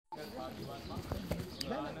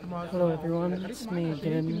Hello everyone, it's me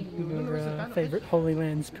again, your favourite Holy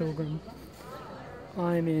Lands pilgrim.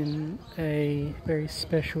 I'm in a very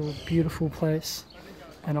special, beautiful place,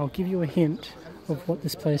 and I'll give you a hint of what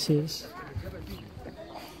this place is.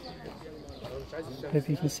 Hope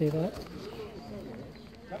you can see that.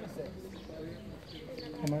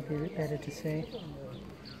 It might be a bit better to see.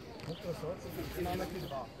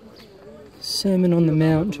 Sermon on the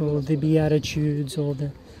Mount, or the Beatitudes, or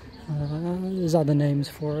there's other names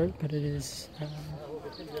for it, but it is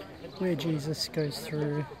where Jesus goes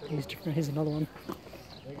through these different. Here's another one.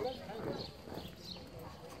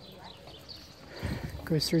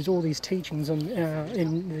 Goes through all these teachings on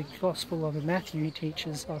in the Gospel of Matthew. He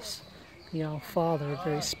teaches us the Our Father, a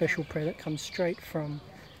very special prayer that comes straight from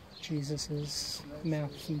Jesus's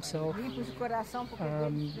mouth himself.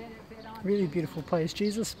 Really beautiful place.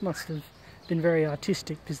 Jesus must have been very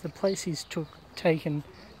artistic, because the place he's taken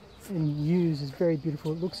and used is very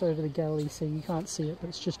beautiful. It looks over the Galilee Sea. You can't see it, but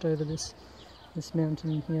it's just over this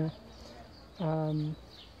mountain here.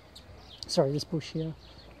 Sorry, this bush here.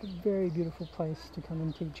 A very beautiful place to come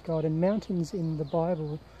and teach God. And mountains in the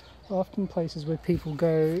Bible are often places where people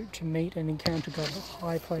go to meet and encounter God, the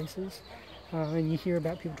high places. And you hear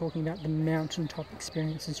about people talking about the mountaintop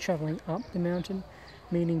experiences, travelling up the mountain,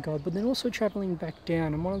 meeting God, but then also travelling back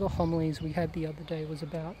down. And one of the homilies we had the other day was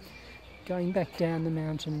about going back down the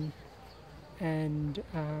mountain and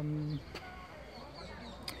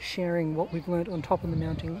sharing what we've learnt on top of the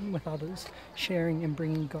mountain with others, sharing and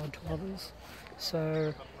bringing God to others.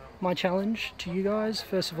 So my challenge to you guys,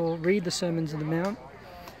 first of all, read the Sermons on the Mount,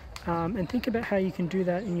 and think about how you can do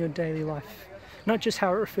that in your daily life. Not just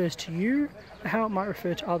how it refers to you, but how it might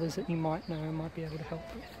refer to others that you might know and might be able to help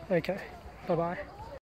with. Okay, bye-bye.